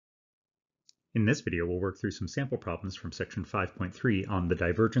In this video, we'll work through some sample problems from section 5.3 on the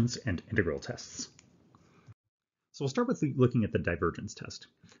divergence and integral tests. So we'll start with looking at the divergence test.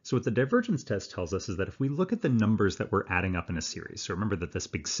 So what the divergence test tells us is that if we look at the numbers that we're adding up in a series, so remember that this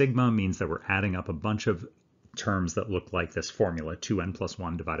big sigma means that we're adding up a bunch of terms that look like this formula, 2n plus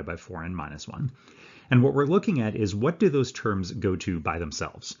 1 divided by 4n minus 1. And what we're looking at is what do those terms go to by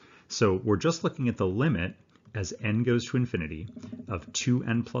themselves? So we're just looking at the limit as n goes to infinity of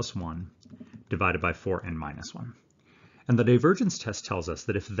 2n plus 1 divided by 4n minus 1. And the divergence test tells us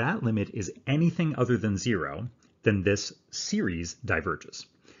that if that limit is anything other than 0, then this series diverges.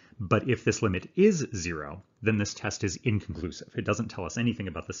 But if this limit is 0, then this test is inconclusive. It doesn't tell us anything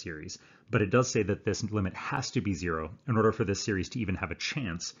about the series, but it does say that this limit has to be 0 in order for this series to even have a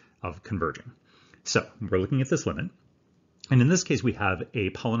chance of converging. So we're looking at this limit. And in this case, we have a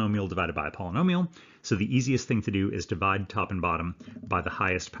polynomial divided by a polynomial. So the easiest thing to do is divide top and bottom by the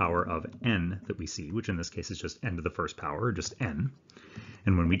highest power of n that we see, which in this case is just n to the first power, or just n.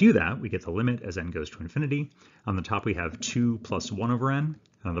 And when we do that, we get the limit as n goes to infinity. On the top, we have 2 plus 1 over n.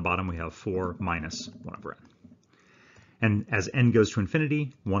 And on the bottom, we have 4 minus 1 over n. And as n goes to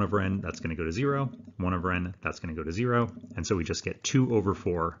infinity, 1 over n, that's going to go to 0. 1 over n, that's going to go to 0. And so we just get 2 over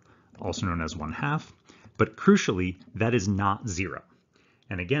 4, also known as 1/2. But crucially, that is not 0.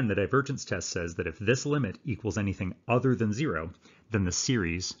 And again, the divergence test says that if this limit equals anything other than 0, then the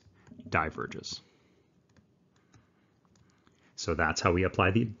series diverges. So that's how we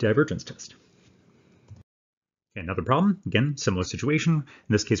apply the divergence test. Okay, another problem, again, similar situation. In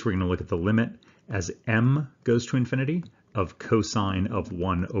this case, we're going to look at the limit as m goes to infinity of cosine of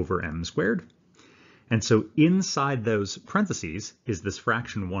 1 over m squared. And so inside those parentheses is this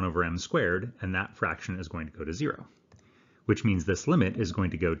fraction 1 over m squared, and that fraction is going to go to 0, which means this limit is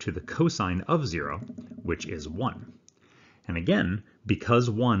going to go to the cosine of 0, which is 1. And again, because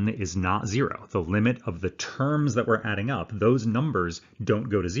 1 is not 0, the limit of the terms that we're adding up, those numbers don't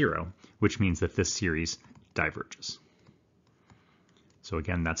go to 0, which means that this series diverges. So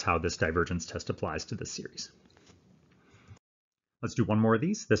again, that's how this divergence test applies to this series. Let's do one more of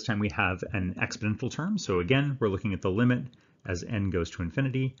these. This time we have an exponential term. So again, we're looking at the limit as n goes to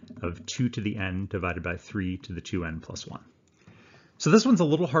infinity of 2 to the n divided by 3 to the 2n plus 1. So this one's a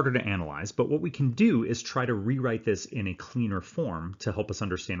little harder to analyze, but what we can do is try to rewrite this in a cleaner form to help us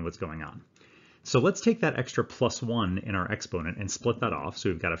understand what's going on. So let's take that extra plus 1 in our exponent and split that off.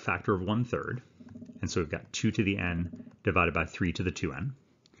 So we've got a factor of 1/3. And so we've got 2 to the n divided by 3 to the 2n.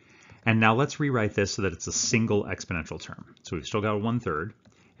 And now let's rewrite this so that it's a single exponential term. So we've still got a 1/3,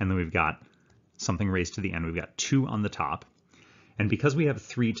 and then we've got something raised to the n. We've got 2 on the top. And because we have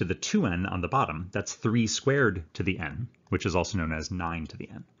 3 to the 2n on the bottom, that's 3 squared to the n, which is also known as 9 to the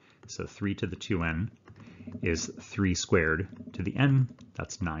n. So 3 to the 2n is 3 squared to the n.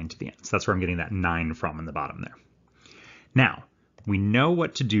 That's 9 to the n. So that's where I'm getting that 9 from in the bottom there. Now, we know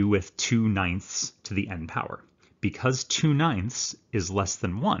what to do with 2/9 to the n power. Because 2/9 is less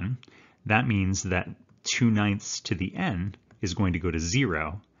than 1, that means that 2/9 to the n is going to go to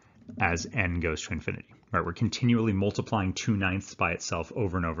 0 as n goes to infinity. Right? We're continually multiplying 2/9 by itself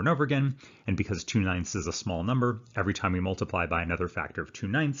over and over and over again, and because 2/9 is a small number, every time we multiply by another factor of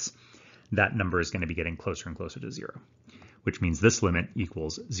 2/9, that number is going to be getting closer and closer to 0, which means this limit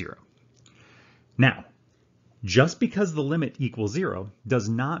equals 0. Now, just because the limit equals 0 does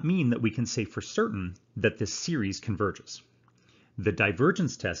not mean that we can say for certain that this series converges. The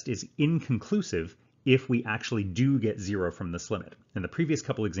divergence test is inconclusive if we actually do get 0 from this limit. In the previous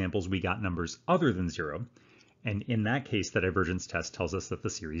couple examples, we got numbers other than 0, and in that case, the divergence test tells us that the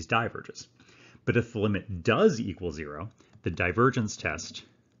series diverges. But if the limit does equal 0, the divergence test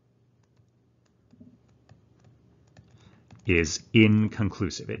is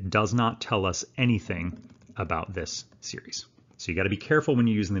inconclusive. It does not tell us anything about this series. So you got to be careful when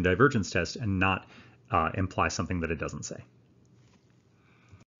you're using the divergence test and not imply something that it doesn't say.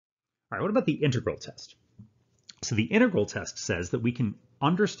 All right, what about the integral test? So the integral test says that we can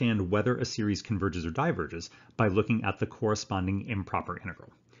understand whether a series converges or diverges by looking at the corresponding improper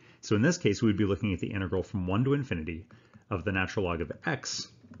integral. So in this case, we would be looking at the integral from 1 to infinity of the natural log of x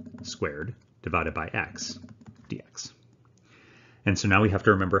squared divided by x dx. And so now we have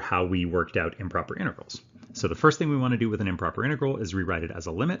to remember how we worked out improper integrals. So the first thing we want to do with an improper integral is rewrite it as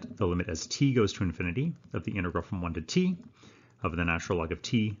a limit. The limit as t goes to infinity of the integral from 1 to t of the natural log of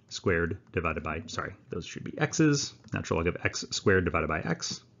t squared divided by, sorry, those should be x's, natural log of x squared divided by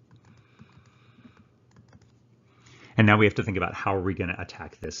x. And now we have to think about how are we going to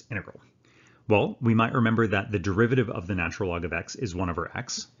attack this integral. Well, we might remember that the derivative of the natural log of x is 1 over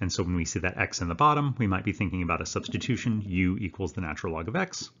x. And so when we see that x in the bottom, we might be thinking about a substitution. U equals the natural log of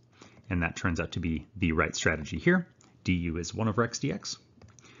x. and that turns out to be the right strategy here. du is 1 over x dx.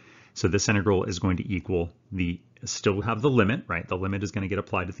 So this integral is going to equal still have the limit, right? The limit is going to get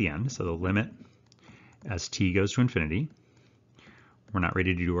applied at the end. So the limit as t goes to infinity. We're not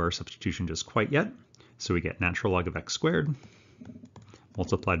ready to do our substitution just quite yet. So we get natural log of x squared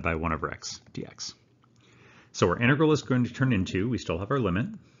multiplied by 1 over x dx. So our integral is going to turn into, we still have our limit.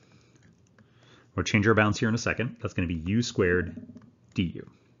 We'll change our bounds here in a second. That's going to be u squared du.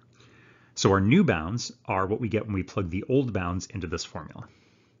 So our new bounds are what we get when we plug the old bounds into this formula.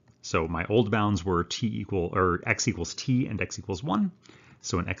 So my old bounds were x equals t and x equals 1.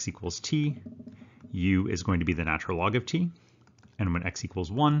 So when x equals t, u is going to be the natural log of t. And when x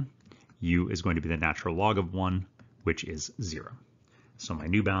equals 1, u is going to be the natural log of 1, which is 0. So my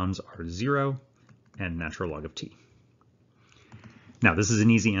new bounds are 0 and natural log of t. Now this is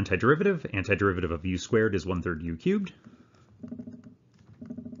an easy antiderivative. Antiderivative of u squared is 1/3 u cubed.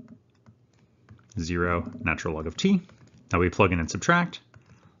 0 natural log of t. Now we plug in and subtract.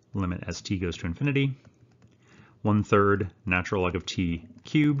 Limit as t goes to infinity. 1/3 natural log of t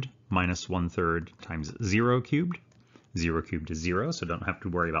cubed minus 1/3 times 0 cubed. 0 cubed is 0, so don't have to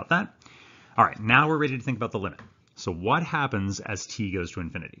worry about that. All right, now we're ready to think about the limit. So what happens as t goes to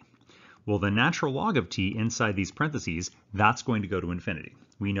infinity? Well, the natural log of t inside these parentheses, that's going to go to infinity.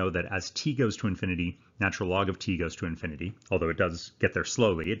 We know that as t goes to infinity, natural log of t goes to infinity, although it does get there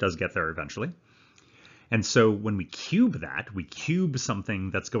slowly, it does get there eventually. And so when we cube that, we cube something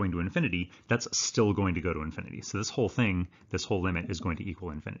that's going to infinity, that's still going to go to infinity. So this whole thing, this whole limit is going to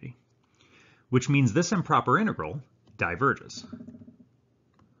equal infinity, which means this improper integral diverges.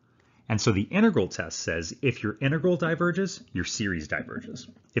 And so the integral test says if your integral diverges, your series diverges.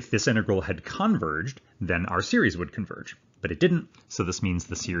 If this integral had converged, then our series would converge, but it didn't, so this means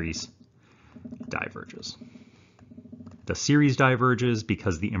the series diverges. The series diverges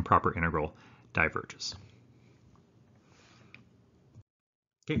because the improper integral diverges.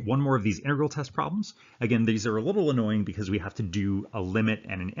 Okay, one more of these integral test problems. Again, these are a little annoying because we have to do a limit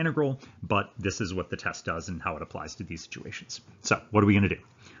and an integral, but this is what the test does and how it applies to these situations. So what are we going to do?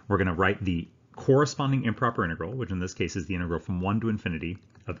 We're going to write the corresponding improper integral, which in this case is the integral from 1 to infinity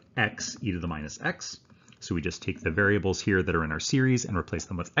of x e to the minus x. So we just take the variables here that are in our series and replace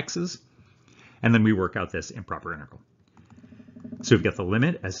them with x's, and then we work out this improper integral. So we've got the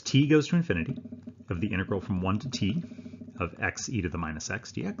limit as t goes to infinity of the integral from 1 to t of x e to the minus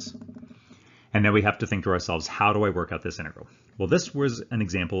x dx. And now we have to think to ourselves, how do I work out this integral? Well, this was an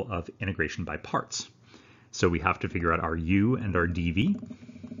example of integration by parts. So we have to figure out our u and our dv.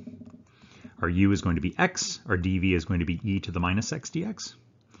 Our u is going to be x, our dv is going to be e to the minus x dx.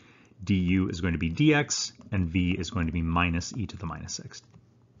 du is going to be dx, and v is going to be minus e to the minus x.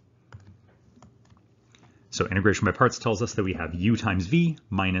 So integration by parts tells us that we have u times v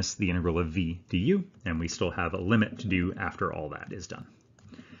minus the integral of v du, and we still have a limit to do after all that is done.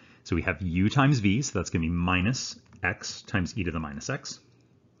 So we have u times v, so that's going to be minus x times e to the minus x.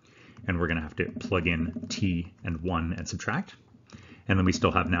 And we're going to have to plug in t and 1 and subtract. And then we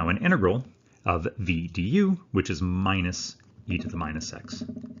still have now an integral of v du, which is minus e to the minus x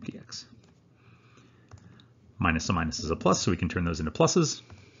dx. Minus a minus is a plus, so we can turn those into pluses.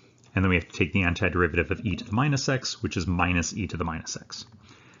 And then we have to take the antiderivative of e to the minus x, which is minus e to the minus x.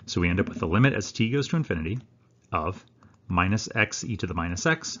 So we end up with the limit as t goes to infinity of minus x e to the minus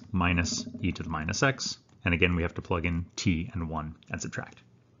x minus e to the minus x. And again, we have to plug in t and 1 and subtract.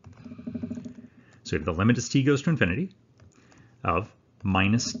 So we have the limit as t goes to infinity of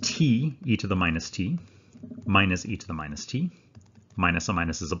minus t e to the minus t minus e to the minus t. Minus a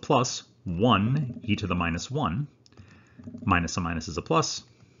minus is a plus, 1 e to the minus 1. Minus a minus is a plus,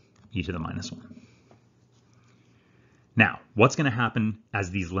 e to the minus 1. Now, what's going to happen as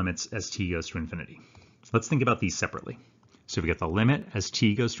these limits as t goes to infinity? Let's think about these separately. So we get the limit as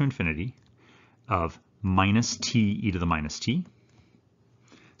t goes to infinity of minus t e to the minus t.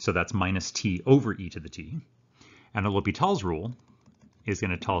 So that's minus t over e to the t. And L'Hopital's rule is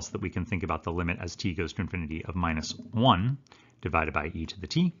going to tell us that we can think about the limit as t goes to infinity of minus 1 divided by e to the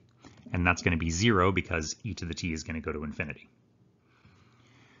t. And that's going to be 0 because e to the t is going to go to infinity.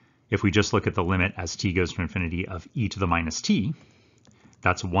 If we just look at the limit as t goes to infinity of e to the minus t,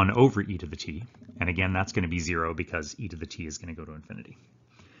 that's 1 over e to the t. And again, that's going to be 0 because e to the t is going to go to infinity.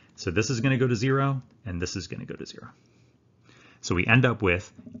 So this is going to go to 0, and this is going to go to 0. So we end up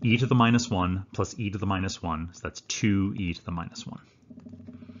with e to the minus 1 plus e to the minus 1. So that's 2e to the minus 1.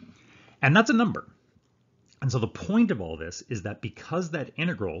 And that's a number. And so the point of all this is that because that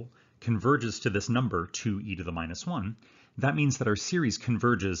integral converges to this number, 2e to the minus 1, that means that our series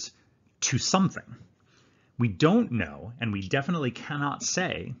converges to something. We don't know, and we definitely cannot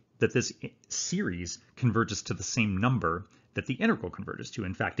say that this series converges to the same number that the integral converges to.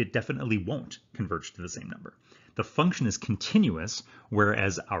 In fact, it definitely won't converge to the same number. The function is continuous,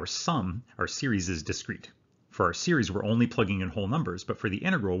 whereas our sum, our series, is discrete. For our series, we're only plugging in whole numbers, but for the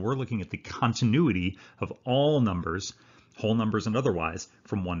integral, we're looking at the continuity of all numbers, whole numbers and otherwise,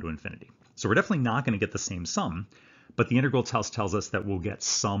 from 1 to infinity. So we're definitely not going to get the same sum, but the integral test tells us that we'll get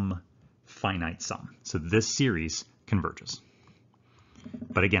some finite sum. So this series converges.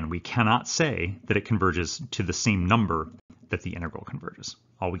 But again, we cannot say that it converges to the same number that the integral converges.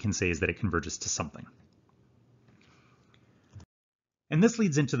 All we can say is that it converges to something. And this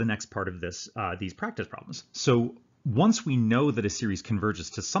leads into the next part of this, these practice problems. So once we know that a series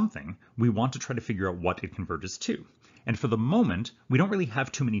converges to something, we want to try to figure out what it converges to. And for the moment, we don't really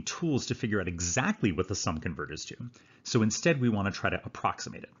have too many tools to figure out exactly what the sum converges to. So instead, we want to try to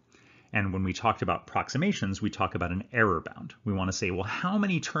approximate it. And when we talked about approximations, we talk about an error bound. We want to say, well, how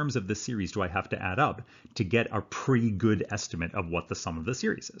many terms of this series do I have to add up to get a pretty good estimate of what the sum of the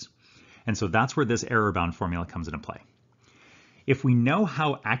series is? And so that's where this error bound formula comes into play. If we know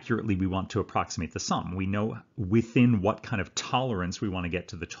how accurately we want to approximate the sum, we know within what kind of tolerance we want to get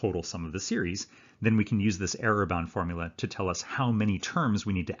to the total sum of the series, then we can use this error bound formula to tell us how many terms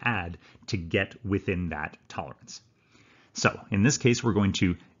we need to add to get within that tolerance. So in this case, we're going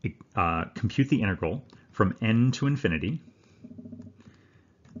to compute the integral from n to infinity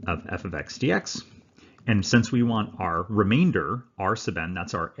of f of x dx. And since we want our remainder, r sub n,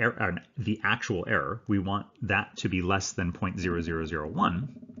 that's our the actual error, we want that to be less than 0.0001,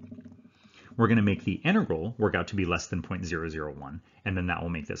 we're going to make the integral work out to be less than 0.001, and then that will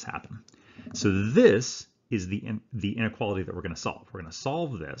make this happen. So this is the inequality that we're going to solve. We're going to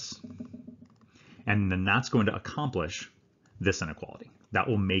solve this, and then that's going to accomplish this inequality. That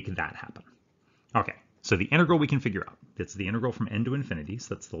will make that happen. Okay, so the integral we can figure out. It's the integral from n to infinity,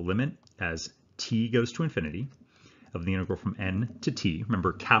 so that's the limit as t goes to infinity of the integral from n to t.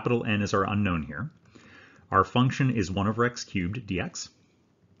 Remember, capital N is our unknown here. Our function is 1 over x cubed dx.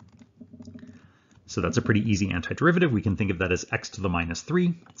 So that's a pretty easy antiderivative. We can think of that as x to the minus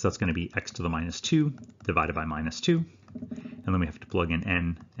 3. So that's going to be x to the minus 2 divided by minus 2. And then we have to plug in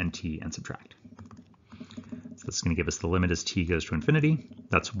n and t and subtract. So that's going to give us the limit as t goes to infinity.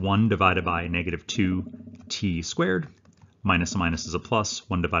 That's 1 divided by negative 2t squared. Minus a minus is a plus,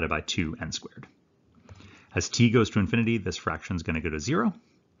 1 divided by 2n squared. As t goes to infinity, this fraction is going to go to 0.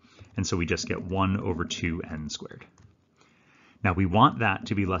 And so we just get 1 over 2n squared. Now we want that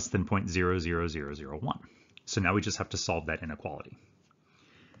to be less than 0.00001. So now we just have to solve that inequality.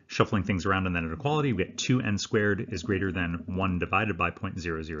 Shuffling things around in that inequality, we get 2n squared is greater than 1 divided by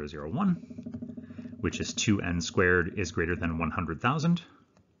 0.0001, which is 2n squared is greater than 100,000,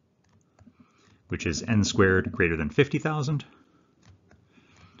 which is n squared greater than 50,000,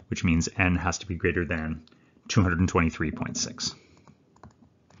 which means n has to be greater than 223.6,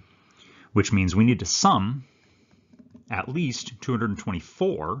 which means we need to sum at least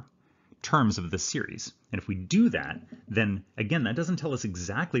 224 terms of this series. And if we do that, then again, that doesn't tell us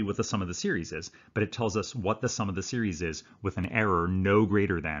exactly what the sum of the series is, but it tells us what the sum of the series is with an error no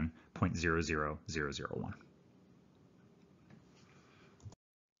greater than 0.00001.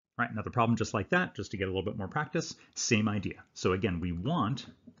 All right, another problem just like that, just to get a little bit more practice, same idea. So again, we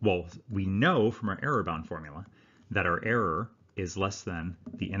know from our error bound formula that our error is less than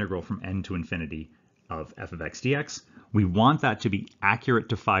the integral from n to infinity of f of x dx. We want that to be accurate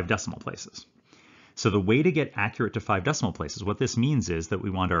to 5 decimal places. So the way to get accurate to 5 decimal places, what this means is that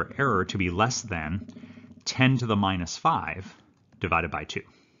we want our error to be less than 10 to the minus 5 divided by 2,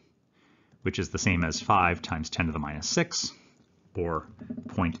 which is the same as 5 times 10 to the minus 6, or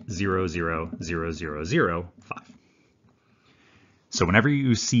 0.000005. So whenever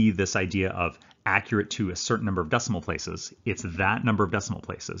you see this idea of accurate to a certain number of decimal places, it's that number of decimal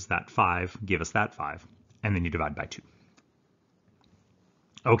places, that 5, give us that 5, and then you divide by 2.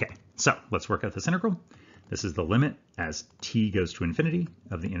 Okay, so let's work out this integral. This is the limit as t goes to infinity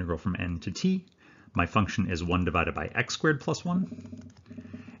of the integral from n to t. My function is 1 divided by x squared plus 1.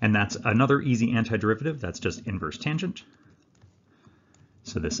 And that's another easy antiderivative. That's just inverse tangent.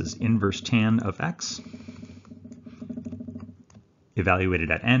 So this is inverse tan of x,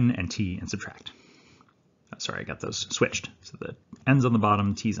 evaluated at n and t, and subtract. Oh, sorry, I got those switched. So the n's on the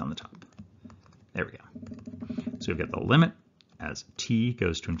bottom, t's on the top. There we go. So we've got the limit as t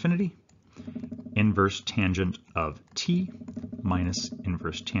goes to infinity, inverse tangent of t minus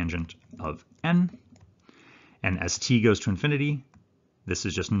inverse tangent of n. And as t goes to infinity, this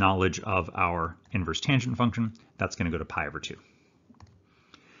is just knowledge of our inverse tangent function. That's going to go to pi over 2.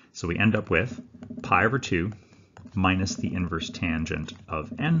 So we end up with pi over 2 minus the inverse tangent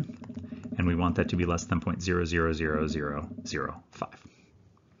of n, and we want that to be less than 0.000005.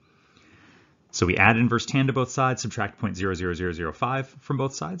 So we add inverse tan to both sides, subtract 0.00005 from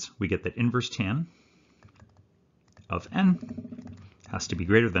both sides. We get that inverse tan of n has to be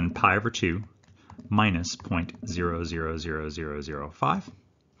greater than pi over 2 minus 0.000005.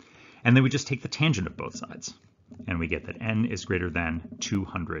 And then we just take the tangent of both sides, and we get that n is greater than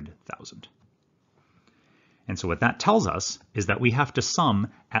 200,000. And so what that tells us is that we have to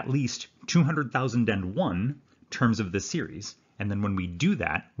sum at least 200,001 terms of this series, and then when we do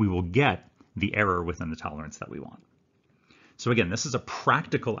that, we will get the error within the tolerance that we want. So again, this is a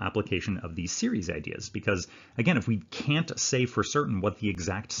practical application of these series ideas, because again, if we can't say for certain what the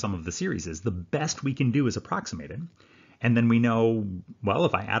exact sum of the series is, the best we can do is approximate it. And then we know, well,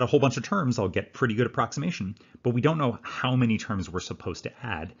 if I add a whole bunch of terms, I'll get pretty good approximation, but we don't know how many terms we're supposed to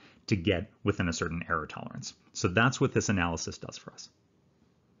add to get within a certain error tolerance. So that's what this analysis does for us.